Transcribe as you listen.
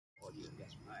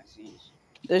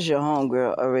This is your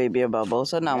homegirl, Arabia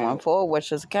Barbosa, 914,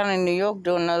 Westchester County, New York,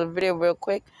 doing another video real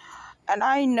quick. And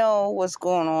I know what's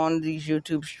going on in these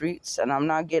YouTube streets, and I'm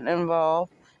not getting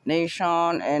involved.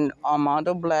 Nation and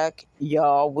Armando Black,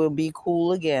 y'all will be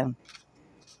cool again.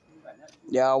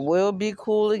 Y'all will be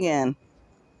cool again.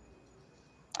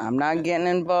 I'm not getting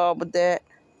involved with that.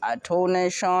 I told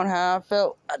Nation how I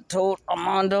felt. I told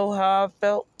Armando how I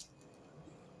felt.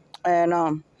 And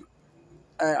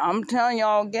I'm telling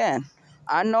y'all again,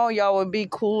 I know y'all will be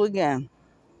cool again.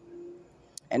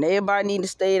 And everybody need to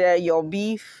stay there. Your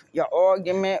beef, your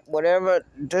argument, whatever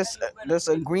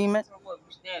disagreement,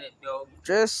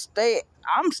 just stay.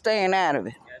 I'm staying out of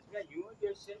it.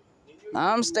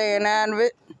 I'm staying out of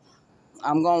it.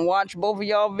 I'm going to watch both of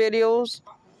y'all videos.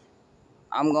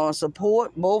 I'm going to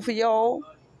support both of y'all.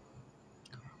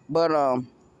 But I'm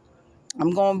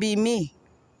going to be me.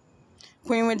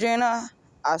 Queen Regina,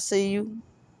 I see you.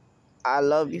 I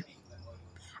love you.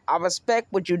 I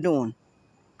respect what you're doing.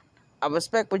 I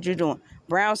respect what you're doing.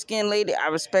 Brown skin lady, I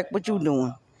respect what you're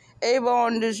doing.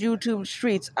 Everyone on this YouTube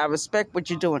streets, I respect what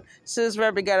you're doing. Sis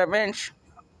Rabbit got a wrench.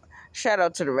 Shout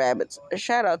out to the rabbits.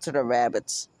 Shout out to the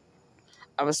rabbits.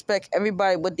 I respect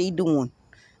everybody what they doing.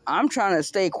 I'm trying to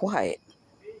stay quiet.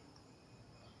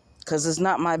 Because it's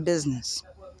not my business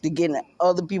to get in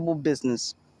other people's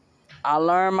business. I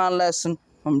learned my lesson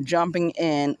from jumping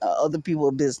in other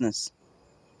people's business.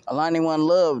 Alani One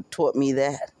Love taught me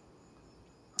that.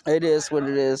 It is what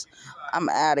it is. I'm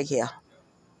out of here.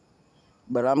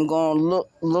 But I'm going to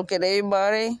look at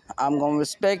everybody. I'm going to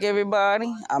respect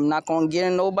everybody. I'm not going to get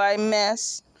in nobody's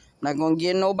mess. I'm not going to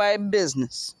get in nobody's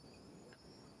business.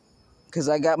 Because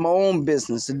I got my own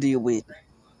business to deal with.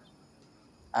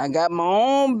 I got my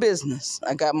own business.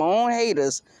 I got my own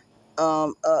haters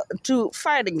to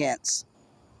fight against.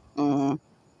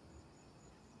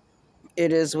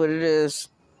 It is what it is.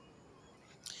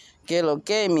 Que lo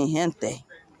que, mi gente.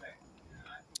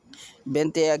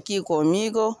 Vente aquí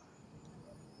conmigo.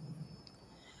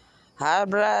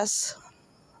 Hablas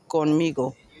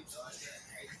conmigo.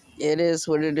 It is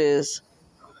what it is.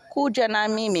 Kuja na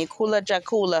mimi, kula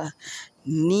chakula,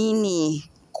 nini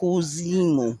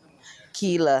kuzimu,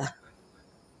 kila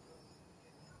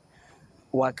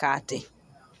wakati.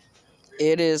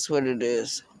 It is what it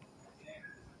is.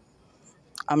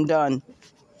 I'm done.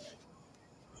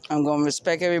 I'm going to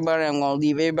respect everybody. I'm going to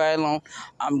leave everybody alone.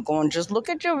 I'm going to just look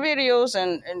at your videos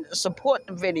and support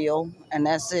the video, and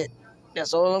that's it.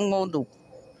 That's all I'm going to do.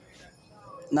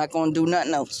 Not going to do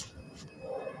nothing else.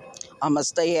 I'm going to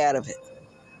stay out of it.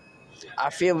 I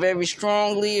feel very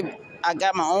strongly. I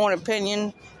got my own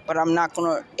opinion, but I'm not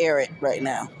going to air it right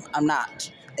now. I'm not.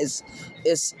 It's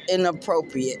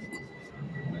inappropriate,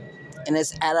 and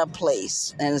it's out of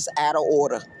place, and it's out of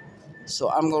order. So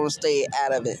I'm going to stay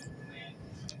out of it.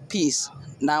 Peace.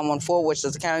 914,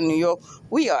 Westchester County, New York.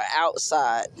 We are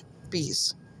outside.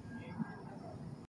 Peace.